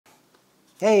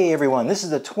Hey everyone, this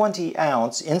is a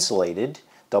 20-ounce insulated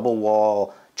double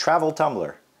wall travel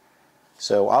tumbler.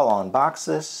 So I'll unbox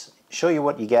this, show you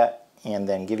what you get, and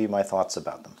then give you my thoughts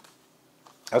about them.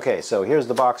 Okay, so here's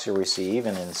the box you receive,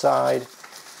 and inside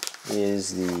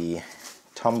is the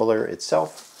tumbler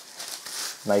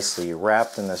itself, nicely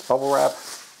wrapped in this bubble wrap.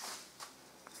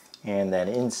 And then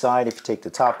inside, if you take the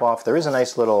top off, there is a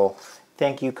nice little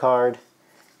thank you card,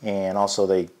 and also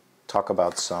they talk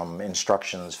about some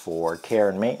instructions for care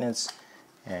and maintenance.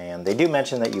 And they do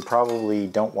mention that you probably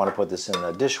don't want to put this in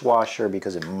the dishwasher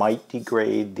because it might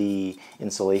degrade the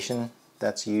insulation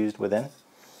that's used within.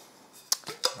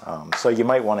 So you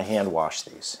might want to hand wash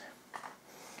these.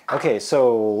 Okay,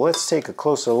 so let's take a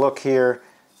closer look here.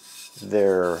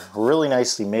 They're really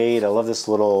nicely made. I love this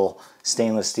little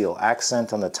stainless steel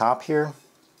accent on the top here.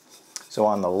 So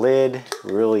on the lid,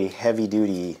 really heavy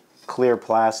duty clear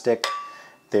plastic.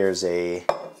 There's a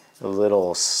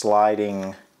little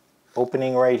sliding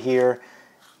opening right here.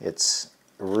 It's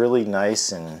really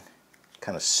nice and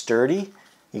kind of sturdy.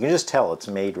 You can just tell it's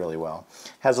made really well.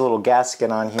 Has a little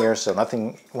gasket on here, so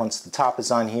nothing, once the top is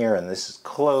on here and this is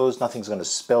closed, nothing's going to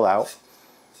spill out.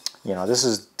 You know, this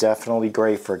is definitely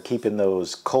great for keeping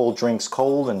those cold drinks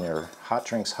cold and your hot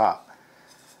drinks hot.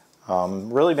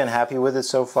 Really been happy with it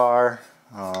so far.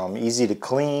 Easy to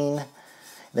clean.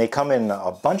 They come in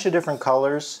a bunch of different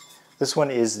colors. This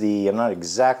one is the, I'm not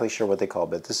exactly sure what they call it,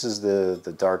 but this is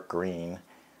the dark green.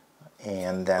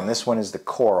 And then this one is the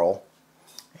coral.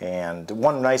 And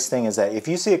one nice thing is that if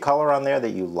you see a color on there that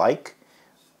you like,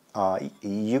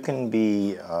 you can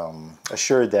be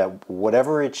assured that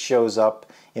whatever it shows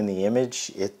up in the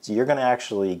image, you're going to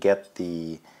actually get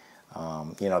the,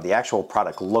 you know, the actual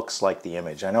product looks like the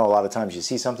image. I know a lot of times you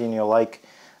see something you like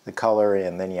the color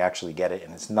and then you actually get it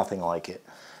and it's nothing like it.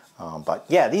 But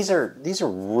yeah, these are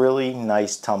really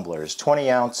nice tumblers.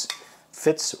 20 ounce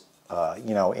fits,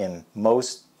 you know, in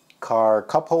most car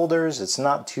cup holders. It's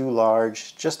not too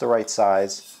large, just the right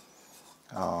size.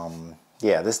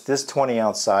 Yeah, this 20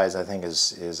 ounce size I think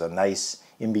is a nice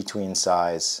in-between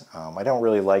size. I don't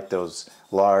really like those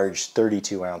large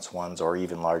 32 ounce ones or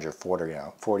even larger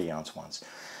 40 ounce ones.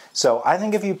 So I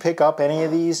think if you pick up any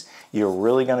of these, you're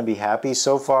really going to be happy.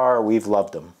 So far, we've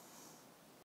loved them.